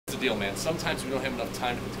deal, man. Sometimes we don't have enough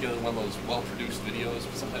time to put together one of those well-produced videos.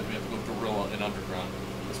 Sometimes we have to go guerrilla and underground,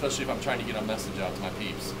 especially if I'm trying to get a message out to my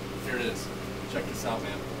peeps. Here it is. Check this out,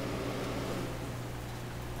 man.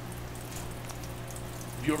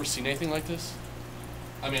 Have you ever seen anything like this?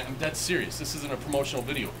 I mean, I'm dead serious. This isn't a promotional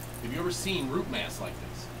video. Have you ever seen root mass like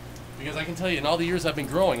this? Because I can tell you, in all the years I've been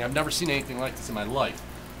growing, I've never seen anything like this in my life.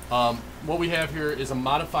 What we have here is a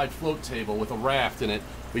modified float table with a raft in it.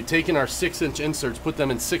 We've taken our 6-inch inserts, put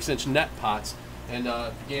them in 6-inch net pots, and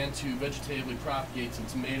began to vegetatively propagate some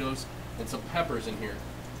tomatoes and some peppers in here.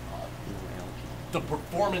 The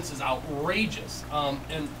performance is outrageous.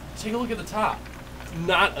 And take a look at the top.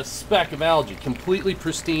 Not a speck of algae, completely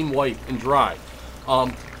pristine, white, and dry.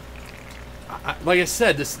 Like I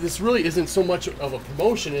said, this really isn't so much of a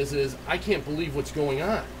promotion as I can't believe what's going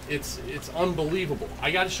on. It's unbelievable.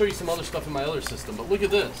 I got to show you some other stuff in my other system, but look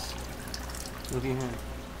at this. Look at here.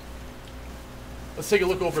 Let's take a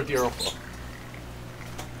look over at the aeroflow.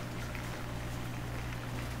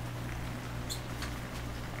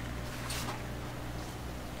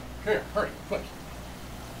 Here, hurry, quick.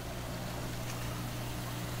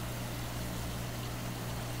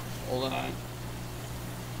 Hold on.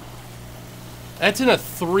 That's in a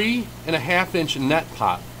 3.5-inch net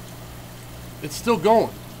pot. It's still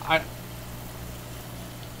going.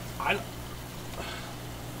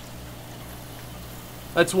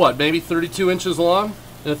 That's what, maybe 32 inches long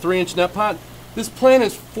in a 3-inch net pot? This plant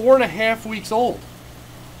is 4.5 weeks old.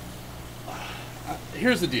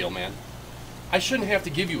 Here's the deal, man. I shouldn't have to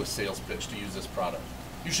give you a sales pitch to use this product.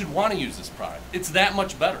 You should want to use this product. It's that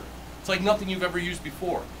much better. It's like nothing you've ever used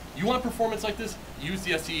before. You want performance like this? Use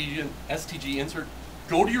the STG insert.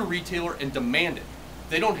 Go to your retailer and demand it. If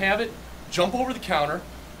they don't have it, jump over the counter,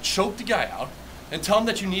 choke the guy out, and tell them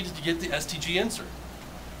that you needed to get the STG insert.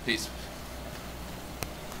 Peace.